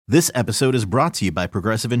This episode is brought to you by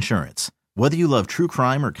Progressive Insurance. Whether you love true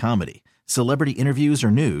crime or comedy, celebrity interviews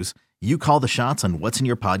or news, you call the shots on what's in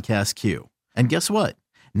your podcast queue. And guess what?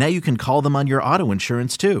 Now you can call them on your auto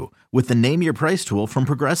insurance too with the Name Your Price tool from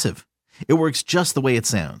Progressive. It works just the way it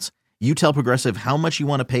sounds. You tell Progressive how much you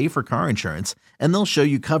want to pay for car insurance, and they'll show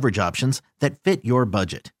you coverage options that fit your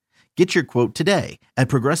budget. Get your quote today at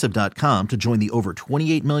Progressive.com to join the over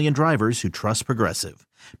 28 million drivers who trust Progressive.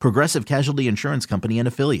 Progressive Casualty Insurance Company and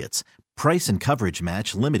Affiliates. Price and coverage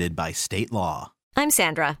match limited by state law. I'm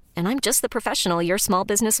Sandra, and I'm just the professional your small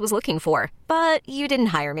business was looking for. But you didn't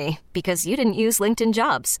hire me because you didn't use LinkedIn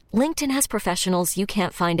Jobs. LinkedIn has professionals you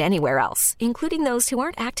can't find anywhere else, including those who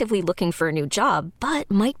aren't actively looking for a new job, but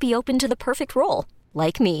might be open to the perfect role,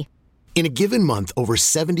 like me. In a given month, over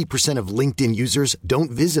 70% of LinkedIn users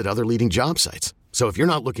don't visit other leading job sites. So if you're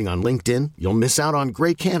not looking on LinkedIn, you'll miss out on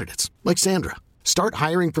great candidates like Sandra. Start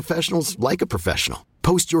hiring professionals like a professional.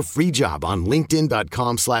 Post your free job on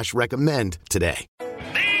linkedin.com/recommend today.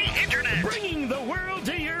 The Internet. Bringing the world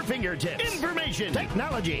to your fingertips. Information,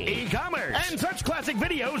 technology, e-commerce, and such classic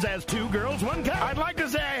videos as Two Girls, One Cup. I'd like to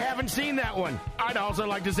say I haven't seen that one. I'd also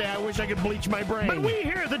like to say I wish I could bleach my brain. But we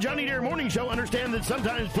here at the Johnny Dare Morning Show understand that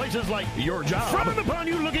sometimes places like your job frown upon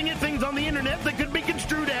you looking at things on the Internet that could be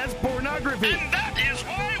construed as pornography. And that is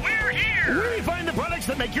why we're here. We find the products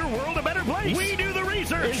that make your world a better place. We do the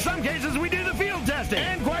research. In some cases, we do the field testing.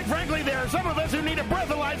 And quite frankly, there are some of us who need a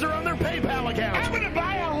breathalyzer on their PayPal account. I'm going to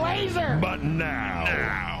buy a laser. But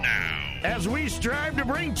now, as we strive to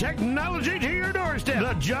bring technology to your doorstep,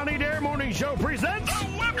 the Johnny Dare Morning Show presents the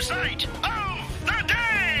website of the day.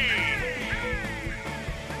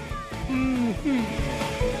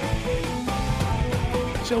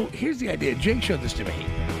 So here's the idea. Jake showed this to me.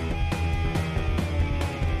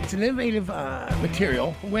 It's an innovative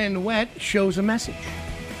material. When wet, shows a message.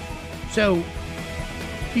 So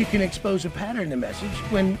you can expose a pattern in the message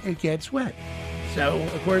when it gets wet. So,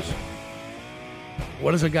 of course,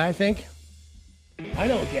 what does a guy think? I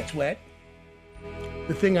know it gets wet.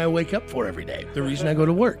 The thing I wake up for every day. The reason I go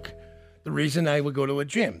to work. The reason I would go to a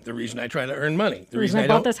gym. The reason I try to earn money. The reason I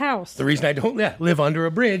bought this house. The reason I don't live under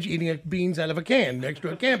a bridge eating beans out of a can next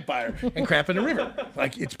to a campfire and crap in a river.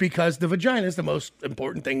 Like, it's because the vagina is the most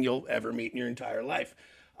important thing you'll ever meet in your entire life.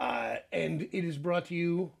 And it is brought to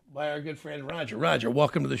you by our good friend Roger. Roger,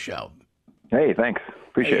 welcome to the show. Hey, thanks.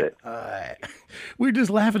 Appreciate it. We're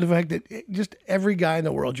just laughing at the fact that just every guy in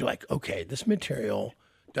the world, you're like, okay, this material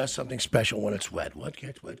does something special when it's wet. What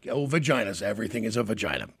gets wet? Oh, vaginas. Everything is a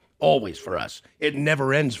vagina. Always for us. It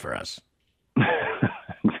never ends for us.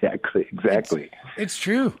 Exactly. It's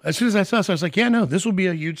true. As soon as I saw this, I was like, yeah, no, this will be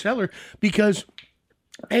a huge seller because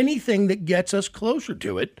anything that gets us closer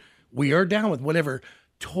to it, we are down with. Whatever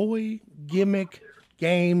toy, gimmick,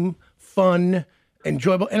 game, fun,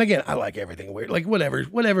 enjoyable. And again, I like everything weird. Like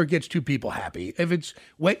whatever gets two people happy. If it's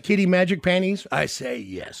wet kitty magic panties, I say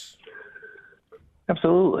yes.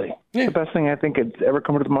 Absolutely. Yeah. The best thing I think it's ever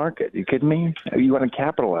come to the market. You kidding me? You want to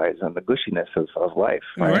capitalize on the gushiness of life,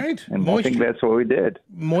 right? And I think that's what we did.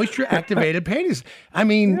 Moisture activated panties. I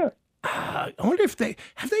mean, I wonder if they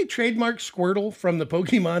trademarked Squirtle from the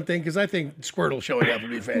Pokemon thing, because I think Squirtle showing up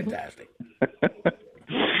would be fantastic.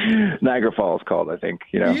 Niagara Falls called, I think.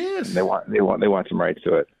 Yes. They want some rights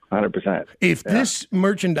to it. 100%. If this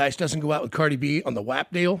merchandise doesn't go out with Cardi B on the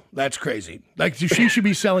WAP deal, that's crazy. Like, she should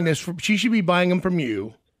be selling this. She should be buying them from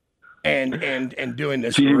you, and doing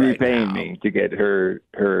this. She should right be paying now. me to get her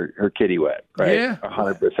kitty wet. Right? Yeah,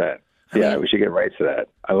 100%. Yeah, we should get rights to that.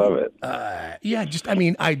 I love it.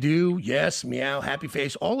 I do. Yes, meow, happy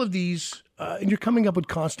face, all of these, and you're coming up with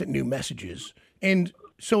constant new messages, and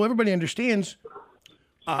so everybody understands.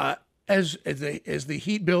 As the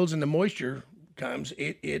heat builds and the moisture comes,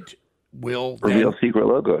 it will reveal secret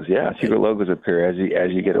logos. Yeah, secret logos appear as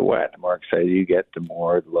you get it wet. The more excited you get, the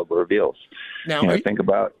more the logo reveals. Now, think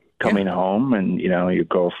about coming home and your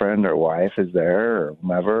girlfriend or wife is there or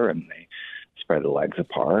whomever, and they spread the legs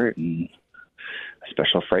apart and a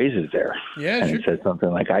special phrase is there. Yeah, and it says something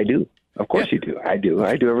like "I do." Of course you do. I do.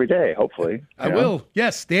 I do every day. Hopefully, I will.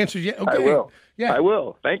 Yes, the answer is yes. Okay. I will. Yeah, I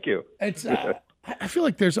will. Thank you. It's. I feel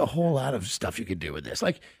like there's a whole lot of stuff you could do with this.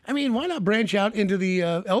 Like, I mean, why not branch out into the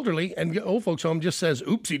elderly and old folks home just says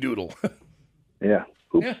oopsie doodle? Yeah.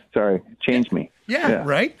 Oops, sorry. Change me. Yeah,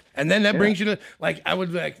 right? And then that brings you to, like,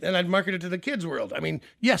 then I'd market it to the kids' world. I mean,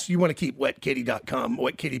 yes, you want to keep wetkitty.com,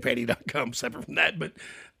 wetkittypanty.com separate from that, but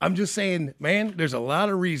I'm just saying, man, there's a lot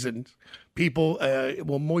of reasons people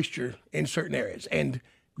will moisture in certain areas. And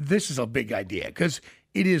this is a big idea because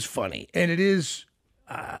it is funny and it is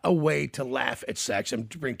a way to laugh at sex and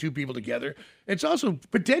to bring two people together. It's also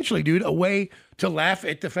potentially, dude, a way to laugh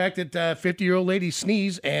at the fact that 50-year-old ladies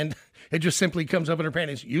sneeze and it just simply comes up in her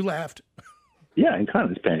panties. You laughed. Yeah,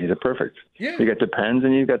 incontinence panties are perfect. Yeah. You got Depends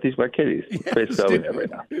and you got these wet kitties. Yes, basically there right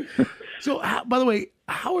now. So, by the way,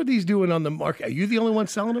 how are these doing on the market? Are you the only one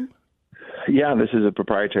selling them? Yeah, this is a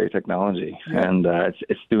proprietary technology, and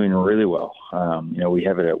it's doing really well. We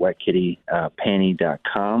have it at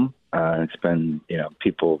wetkittypanty.com. It's been,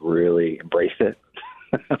 people really embraced it.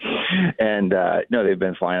 And, they've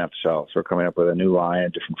been flying off the shelves. We're coming up with a new line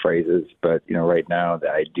of different phrases. But, right now, the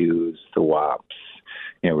I do's, the wops,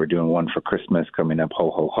 we're doing one for Christmas coming up,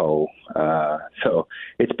 ho, ho, ho. So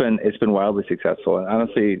it's been wildly successful. And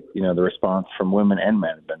honestly, the response from women and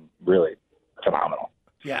men have been really phenomenal.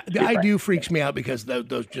 Yeah, the I do freaks me out because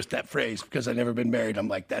those just that phrase, because I've never been married, I'm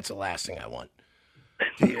like, that's the last thing I want.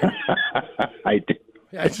 I do.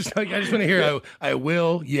 I just want to hear I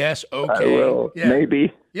will, yes, okay. I will,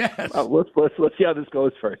 maybe. Yes. Let's see how this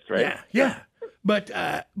goes first, right? Yeah. But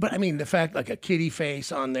I mean, the fact like a kitty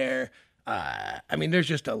face on there, there's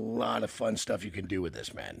just a lot of fun stuff you can do with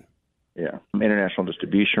this, man. Yeah. International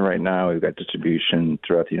distribution right now. We've got distribution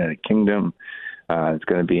throughout the United Kingdom. It's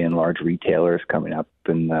going to be in large retailers coming up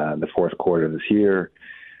in the fourth quarter of this year.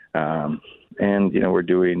 And,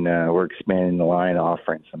 we're expanding the line,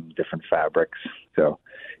 offering some different fabrics. So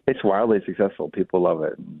it's wildly successful. People love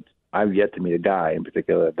it. And I've yet to meet a guy in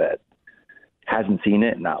particular that hasn't seen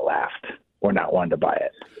it and not laughed or not wanted to buy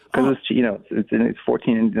it. Because it's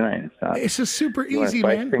 $14.99. It's just super easy,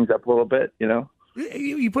 man. Man. Spice things up a little bit, You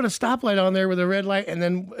put a stoplight on there with a red light, and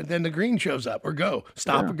then the green shows up, or go,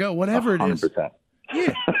 stop or go, whatever 100%. It is.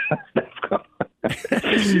 Yeah.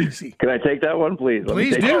 Can I take that one, please?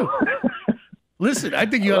 Please do. Listen, I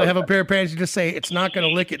think you ought to have a pair of pants. You just say it's not going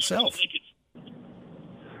to lick itself.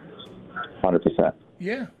 100%.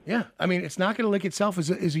 Yeah. I mean, it's not going to lick itself is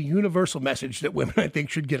a universal message that women, I think,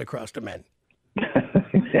 should get across to men.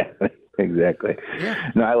 Exactly.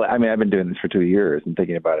 Yeah. No, I've been doing this for 2 years and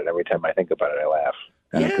thinking about it. Every time I think about it, I laugh.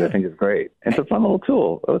 And I think it's great. And it's a fun little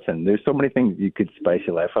tool. Listen, there's so many things you could spice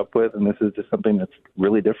your life up with, and this is just something that's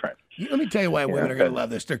really different. Let me tell you why women are going to love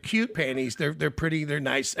this. They're cute panties. They're pretty. They're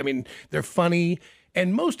nice. I mean, they're funny.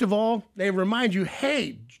 And most of all, they remind you,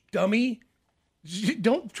 hey, dummy,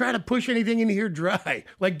 don't try to push anything in here dry.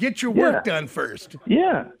 Like, get your work done first.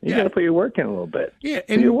 Yeah. You got to put your work in a little bit. Yeah.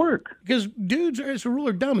 And your work. Because dudes, as a rule,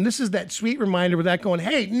 are dumb. And this is that sweet reminder without going,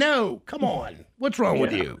 hey, no, come on. What's wrong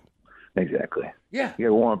with you? Exactly. Yeah. You got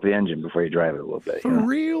to warm up the engine before you drive it a little bit. For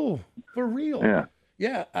real. Yeah.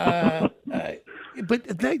 Yeah.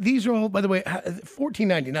 But these are all, by the way,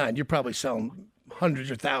 $14.99. You're probably selling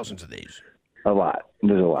hundreds or thousands of these. A lot.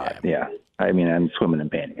 There's a lot. Yeah. I mean, I'm swimming in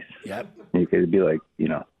panties. Yep. You could be like,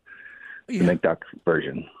 the McDuck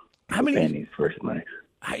version. How many panties versus money?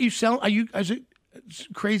 How you sell? Is it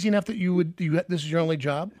crazy enough that this is your only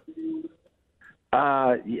job?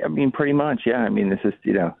 I mean, pretty much. Yeah. I mean, this is,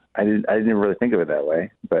 I didn't really think of it that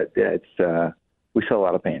way, but yeah, it's we sell a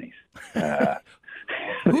lot of panties.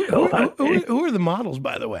 Who are the models,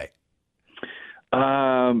 by the way?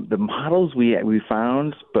 The models we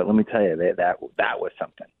found, but let me tell you, that was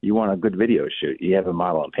something. You want a good video shoot, you have a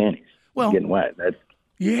model in panties. Well, getting wet.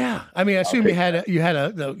 Yeah, I mean, I assume you had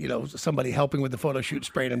somebody helping with the photo shoot,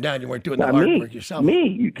 spraying them down. You weren't doing the hard work yourself.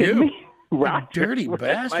 You kidding me? Roger, dirty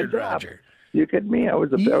bastard, Roger. You kidding me? I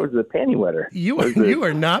was a panty wetter. You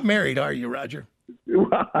are not married, are you, Roger?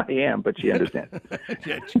 Well, I am, but she understands.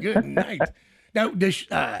 Good night. Now, does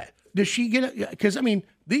she get it? Because, I mean,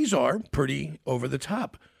 these are pretty over the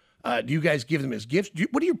top. Do you guys give them as gifts?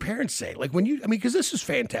 What do your parents say? Like because this is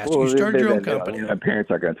fantastic. Well, you started your own company. My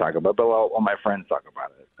parents aren't going to talk about it, but all my friends talk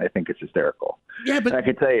about it. I think it's hysterical. Yeah, but I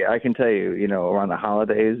can tell you, around the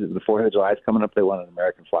holidays, the 4th of July is coming up. They want an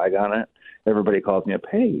American flag on it. Everybody calls me up.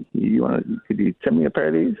 Hey, could you send me a pair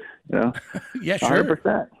of these? Yeah, sure.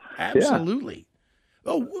 100%. Absolutely.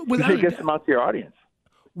 Yeah. Oh, you should get them out to your audience.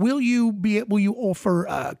 Will you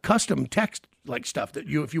offer custom text like stuff that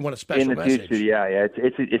if you want a special message? Future, yeah.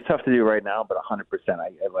 It's tough to do right now, but 100%.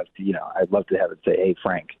 I'd love to have it say, "Hey,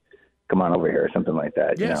 Frank, come on over here," or something like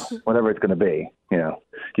that. Yes. Whatever it's going to be. You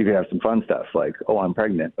could have some fun stuff like, "Oh, I'm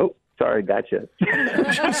pregnant. Oh, sorry, gotcha."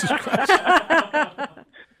 Jesus Christ.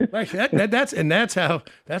 Like that's how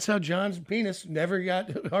John's penis never got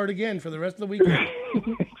hard again for the rest of the weekend.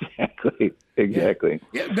 Exactly.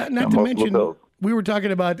 Yeah. Not to mention, we were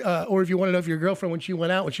talking about, or if you want to know if your girlfriend, when she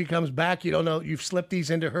went out, when she comes back, you don't know, you've slipped these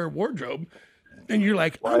into her wardrobe, and you're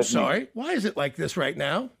like, I'm sorry, why is it like this right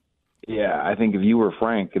now? Yeah, I think if you were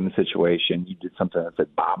Frank in the situation, you did something that said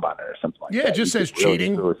Bob on it or something like that. Yeah, it just says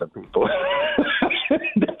cheating. With some people.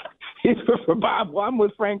 For Bob, well, I'm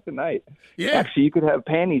with Frank tonight. Yeah. Actually, you could have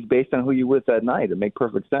panties based on who you're with that night. It'd make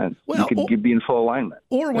perfect sense. Well, you could be in full alignment.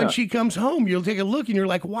 Or when she comes home, you'll take a look and you're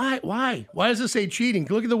like, why? Why does this say cheating?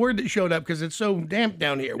 Look at the word that showed up because it's so damp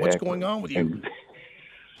down here. What's going on with you?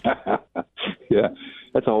 Yeah,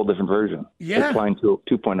 that's a whole different version. Yeah. It's line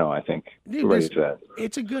 2.0, I think. Dude, ready for that.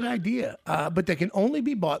 It's a good idea, but they can only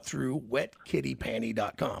be bought through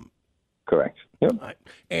wetkittypanty.com. Correct. Yep. Right.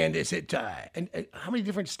 And is it, and how many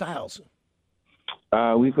different styles?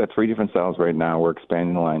 We've got 3 different styles right now. We're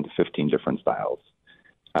expanding the line to 15 different styles.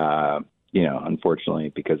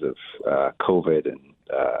 Unfortunately, because of COVID and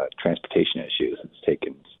transportation issues, it's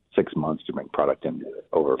taken 6 months to bring product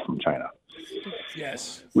over from China.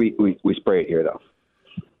 Yes. We spray it here, though.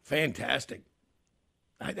 Fantastic.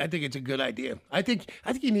 I think it's a good idea. I think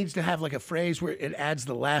he needs to have like a phrase where it adds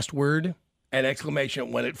the last word and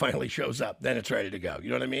exclamation when it finally shows up. Then it's ready to go. You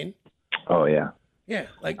know what I mean? Oh, yeah. Yeah,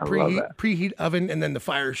 like preheat oven, and then the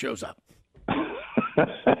fire shows up.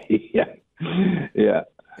 Yeah.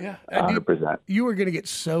 100%. You are going to get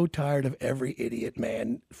so tired of every idiot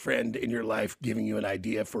friend in your life giving you an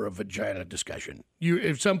idea for a vagina discussion.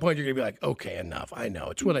 At some point, you're going to be like, okay, enough. I know.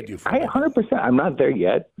 It's what I do for 100%. I'm not there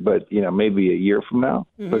yet, but, maybe a year from now.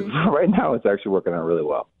 Mm-hmm. But right now, it's actually working out really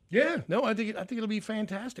well. Yeah, no, I think it'll be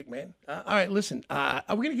fantastic, man. All right, listen, are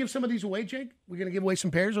we going to give some of these away, Jake? We're going to give away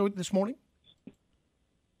some pairs this morning?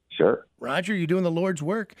 Sure. Roger, you're doing the Lord's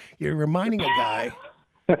work. You're reminding a guy,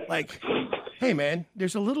 like, hey, man,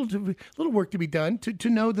 there's a little work to be done to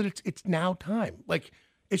know that it's now time. Like,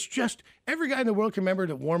 it's just every guy in the world can remember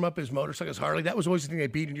to warm up his motorcycle, his Harley. That was always the thing they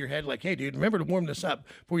beat in your head. Like, hey, dude, remember to warm this up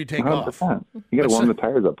before you take 100%. off. You got to warm the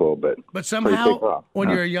tires up a little bit. But somehow, when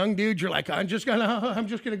you're a young dude, you're like, I'm just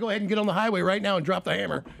gonna go ahead and get on the highway right now and drop the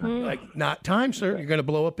hammer. Like, not time, sir. You're gonna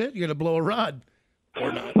blow a pit. You're gonna blow a rod,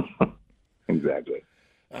 or not. Exactly.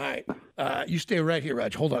 All right. You stay right here,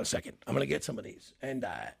 Raj. Hold on a second. I'm going to get some of these. And,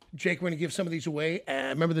 Jake, we're going to give some of these away.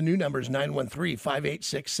 Remember the new number is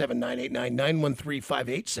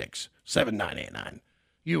 913-586-7989,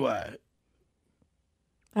 913-586-7989.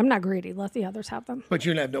 I'm not greedy. Let the others have them. But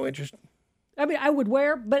you have no interest? I mean, I would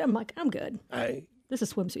wear, but I'm like, I'm good. This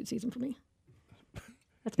is swimsuit season for me.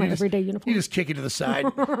 That's my everyday uniform. You just kick it to the side.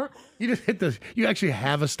 You just you actually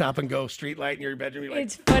have a stop and go street light in your bedroom. You're like,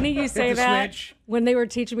 it's funny you say that. Switch. When they were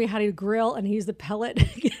teaching me how to grill and use the pellet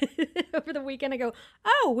over the weekend, I go,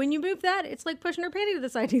 oh, when you move that, it's like pushing her panty to the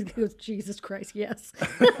side. He goes, Jesus Christ, yes.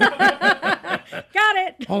 Got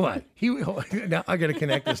it. Hold on. Now I got to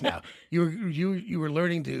connect this now. You were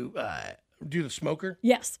learning to do the smoker?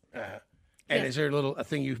 Yes. And is there a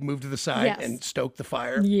thing you move to the side and stoke the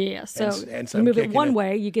fire? Yeah. So and you move it one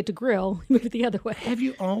way, you get to grill. You move it the other way. Have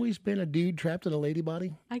you always been a dude trapped in a lady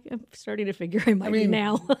body? I'm starting to figure I might be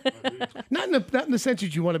now. not in the sense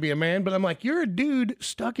that you want to be a man, but I'm like, you're a dude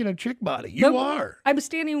stuck in a chick body. You are. I'm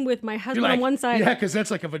standing with my husband on one side. Yeah, because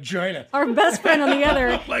that's like a vagina. Our best friend on the other.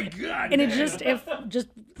 Oh my God. And it just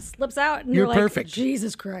slips out. And you're like, perfect.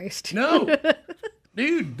 Jesus Christ. No.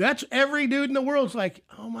 Dude, that's every dude in the world's like,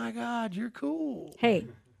 oh my God, you're cool. Hey,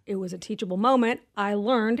 it was a teachable moment. I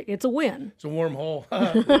learned it's a win. It's a wormhole.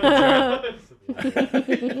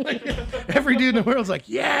 Every dude in the world's like,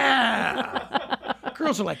 yeah.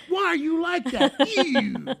 Girls are like, why are you like that?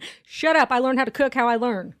 Ew. Shut up. I learned how to cook how I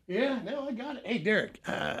learn. Yeah, no, I got it. Hey, Derek,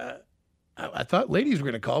 I thought ladies were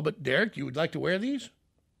going to call, but Derek, you would like to wear these?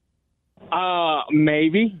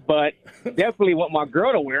 Maybe, but definitely want my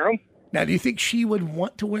girl to wear them. Now, do you think she would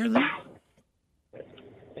want to wear them?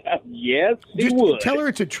 Yes, she would. Tell her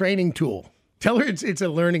it's a training tool. Tell her it's a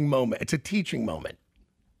learning moment. It's a teaching moment.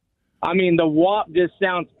 I mean, the WAP just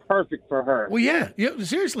sounds perfect for her. Well, yeah.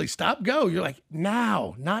 Seriously, stop, go. You're like,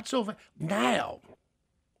 now, not so fast. Now.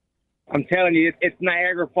 I'm telling you, it's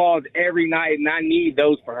Niagara Falls every night, and I need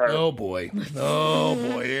those for her. Oh, boy.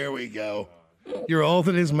 Here we go. You're all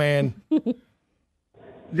that is, man.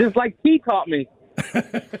 Just like he taught me.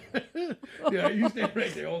 Yeah, you stay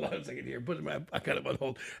right there. Hold on a second here. I got him on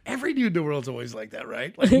hold. Every dude in the world's always like that,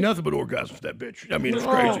 right? Like nothing but orgasms, that bitch. I mean, it's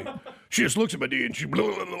crazy. She just looks at my D and she.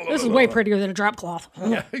 This is way prettier than a drop cloth.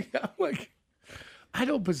 Yeah, like I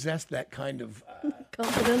don't possess that kind of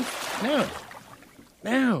confidence.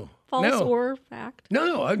 No. False or fact?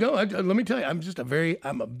 No. Let me tell you, I'm just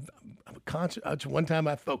I'm a constant. It's one time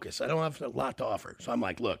I focus. I don't have a lot to offer, so I'm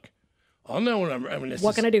like, look, I'll know when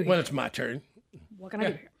what can I do when it's my turn. What can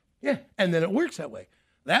I do here? Yeah, and then it works that way.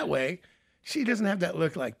 That way, she doesn't have that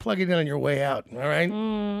look like plug it in on your way out. All right.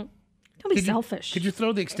 Don't be selfish. Could you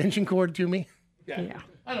throw the extension cord to me? Yeah.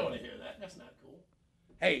 I don't want to hear that. That's not cool.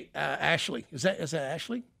 Hey, Ashley, is that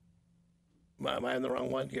Ashley? Am I on the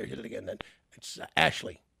wrong one? Here, hit it again then. It's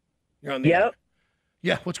Ashley. You're on the air. Yep.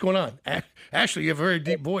 Yeah, what's going on? Ashley, you have a very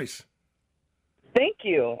deep voice. Thank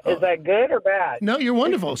you. Is that good or bad? No, you're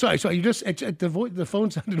wonderful. Sorry, you just the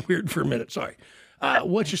phone sounded weird for a minute. Sorry.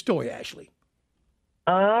 What's your story, Ashley?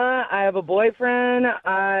 I have a boyfriend.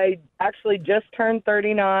 I actually just turned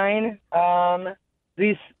 39.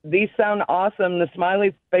 These sound awesome. The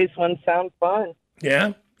smiley face ones sound fun.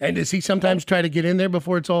 Yeah? And does he sometimes try to get in there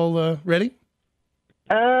before it's all ready?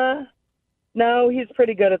 No, he's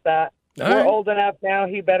pretty good at that. All We're right. old enough now.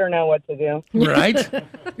 He better know what to do. Right?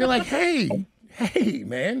 You're like, hey,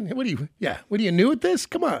 man, what are you new at this?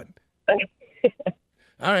 Come on.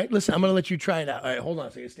 All right, listen, I'm going to let you try it out. All right, hold on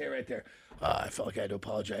a second. Stay right there. I felt like I had to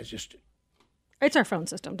apologize. It's our phone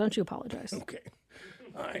system. Don't you apologize. Okay.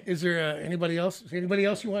 All right. Is there anybody else? Anybody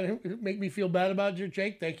else you want to make me feel bad about,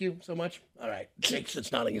 Jake? Thank you so much. All right. Jake's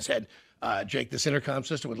just nodding his head. Jake, this intercom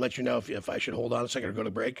system would let you know if I should hold on a second or go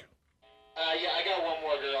to break. Yeah, I got one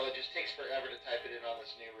more girl. It just takes forever to type it in on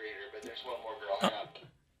this new reader, but there's one more girl. Hang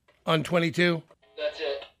on. On 22? That's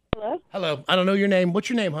it. Hello. I don't know your name. What's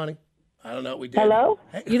your name, honey? I don't know. We did. Hello?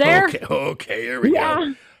 Hey, You there? Okay, here we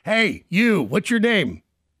go. Hey, you. What's your name?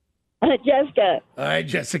 Jessica. All right,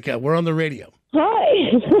 Jessica. We're on the radio.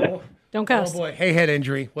 Hi. Don't cuss. Oh, boy. Hey, head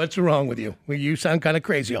injury. What's wrong with you? Well, you sound kind of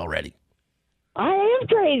crazy already. I am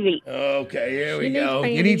crazy. Okay, here we She go.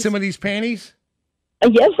 needs You need panties. some of these panties?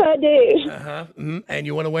 Yes, I do. Uh-huh. Mm-hmm. And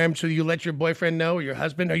you want to wear them so you let your boyfriend know or your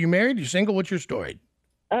husband? Are you married? You single? What's your story?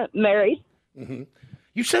 Married. Mm-hmm.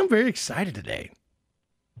 You sound very excited today.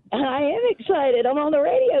 I am excited. I'm on the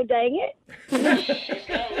radio, dang it. She's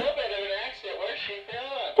got a little bit of an accent. Where's she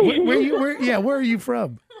from? Where are you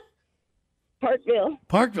from? Parkville.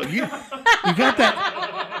 Parkville. You got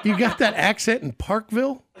that? You got that accent in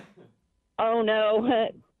Parkville? Oh, no.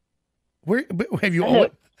 Where have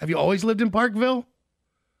you always lived in Parkville?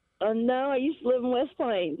 No, I used to live in West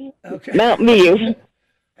Plains. Okay. Mountain View.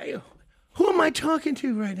 Hey, who am I talking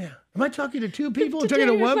to right now? Am I talking to two people? Am I talking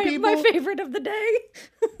to one people? My favorite of the day.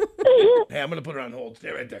 Hey, I'm going to put her on hold.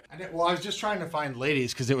 Stay right there. I was just trying to find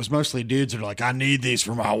ladies because it was mostly dudes that are like, I need these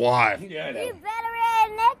for my wife. Yeah, I know. You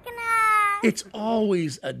better recognize. It's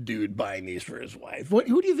always a dude buying these for his wife.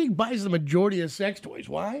 Who do you think buys the majority of sex toys?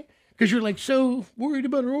 Why? Because you're like so worried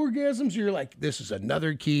about her orgasms. You're like, this is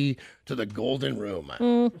another key to the golden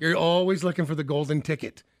room. You're always looking for the golden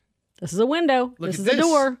ticket. This is a window. Look this at is a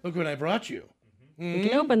door. Look what I brought you. We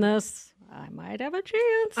can open this. I might have a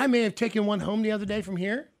chance. I may have taken one home the other day from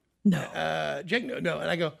here. No. Jake, no. And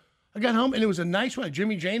I got home and it was a nice one, a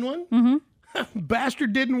Jimmy Jane one. Mm-hmm.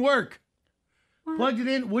 Bastard didn't work. Plugged it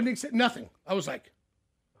in, wouldn't accept nothing. I was like,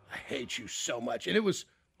 I hate you so much. And it was,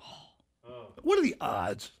 what are the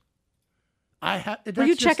odds? Were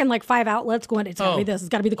you checking like 5 outlets going, it's got to be this, it's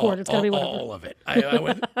got to be the cord, it's got to be whatever. All of it. I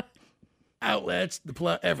went, outlets, the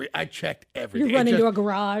plug, I checked everything. You run into a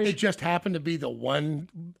garage. It just happened to be the one,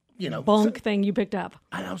 bunk thing you picked up.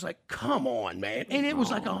 And I was like, come on, man. And it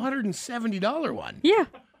was like $170 one. Yeah.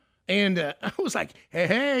 And I was like,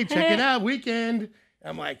 hey, check it out, weekend.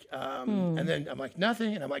 I'm like, and then I'm like,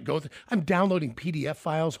 nothing. And I'm like, I'm downloading PDF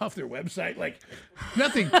files off their website. Like,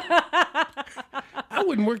 nothing. I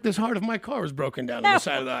wouldn't work this hard if my car was broken down on the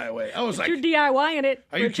side of the highway. I was like, you're DIYing it.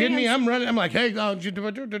 Are you kidding me? I'm running. I'm like, hey, yep.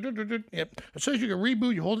 As soon as you can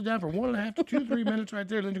reboot, you hold it down for 1.5 to 2, 3 minutes right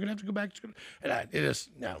there. Then you're going to have to go back. And it's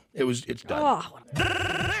done. Oh. This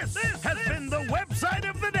has been the website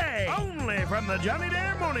of the day. Only from the Johnny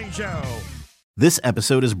Dare Morning Show. This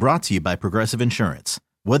episode is brought to you by Progressive Insurance.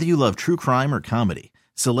 Whether you love true crime or comedy,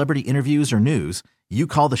 celebrity interviews or news, you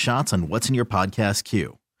call the shots on what's in your podcast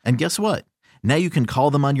queue. And guess what? Now you can call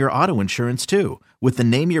them on your auto insurance too with the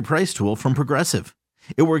Name Your Price tool from Progressive.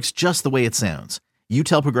 It works just the way it sounds. You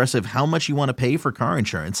tell Progressive how much you want to pay for car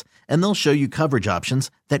insurance, and they'll show you coverage options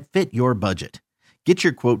that fit your budget. Get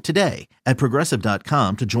your quote today at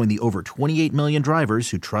Progressive.com to join the over 28 million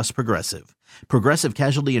drivers who trust Progressive. Progressive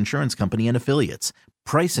Casualty Insurance Company and Affiliates.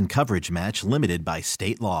 Price and coverage match limited by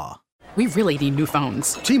state law. We really need new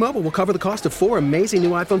phones. T-Mobile will cover the cost of 4 amazing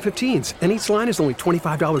new iPhone 15s, and each line is only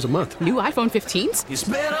 $25 a month. New iPhone 15s? It's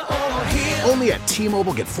better over here. Only at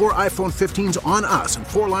T-Mobile, get 4 iPhone 15s on us and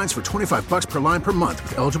 4 lines for $25 per line per month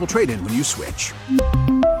with eligible trade-in when you switch.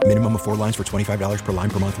 Minimum of 4 lines for $25 per line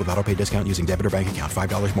per month with autopay discount using debit or bank account.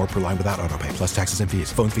 $5 more per line without autopay, plus taxes and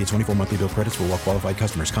fees. Phone fee at 24 monthly bill credits for well-qualified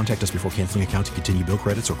customers. Contact us before canceling account to continue bill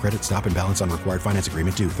credits or credit stop and balance on required finance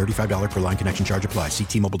agreement due. $35 per line connection charge applies. See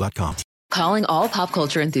T-Mobile.com. Calling all pop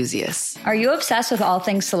culture enthusiasts. Are you obsessed with all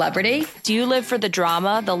things celebrity? Do you live for the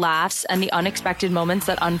drama, the laughs, and the unexpected moments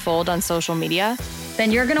that unfold on social media?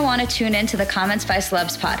 then you're going to want to tune in to the Comments by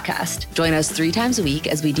Celebs podcast. Join us 3 times a week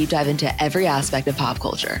as we deep dive into every aspect of pop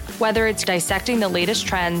culture. Whether it's dissecting the latest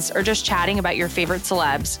trends or just chatting about your favorite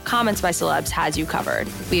celebs, Comments by Celebs has you covered.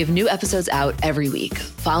 We have new episodes out every week.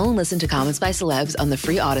 Follow and listen to Comments by Celebs on the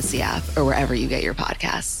free Odyssey app or wherever you get your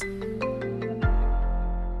podcasts.